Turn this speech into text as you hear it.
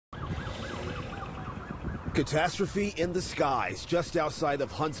Catastrophe in the skies just outside of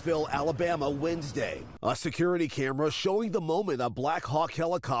Huntsville, Alabama, Wednesday. A security camera showing the moment a Black Hawk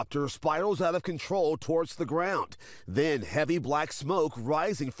helicopter spirals out of control towards the ground. Then heavy black smoke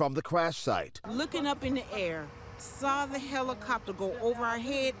rising from the crash site. Looking up in the air, saw the helicopter go over our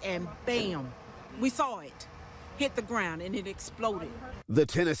head and bam, we saw it hit the ground and it exploded. The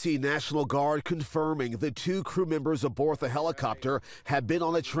Tennessee National Guard confirming the 2 crew members aboard the helicopter had been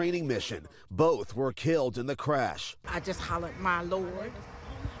on a training mission. Both were killed in the crash. I just hollered, my Lord,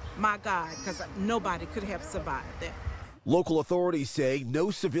 my God, because nobody could have survived that. Local authorities say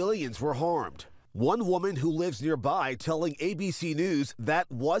no civilians were harmed. One woman who lives nearby telling ABC News that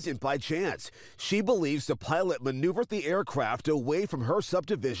wasn't by chance. She believes the pilot maneuvered the aircraft away from her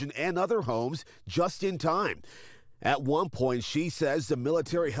subdivision and other homes just in time. At one point, she says the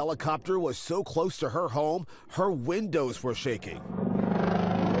military helicopter was so close to her home, her windows were shaking.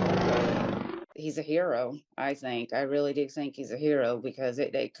 He's a hero, I think. I really do think he's a hero because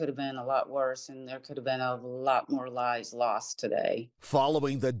it could have been a lot worse and there could have been a lot more lives lost today.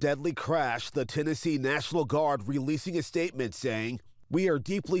 Following the deadly crash, the Tennessee National Guard releasing a statement saying, "We are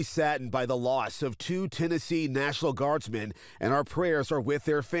deeply saddened by the loss of 2 Tennessee National Guardsmen, and our prayers are with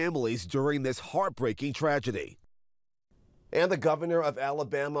their families during this heartbreaking tragedy." And the governor of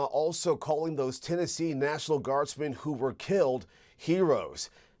Alabama also calling those Tennessee National Guardsmen who were killed heroes.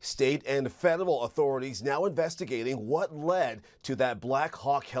 State and federal authorities now investigating what led to that Black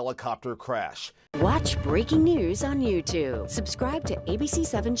Hawk helicopter crash. Watch breaking news on YouTube. Subscribe to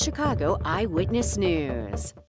ABC7 Chicago Eyewitness News.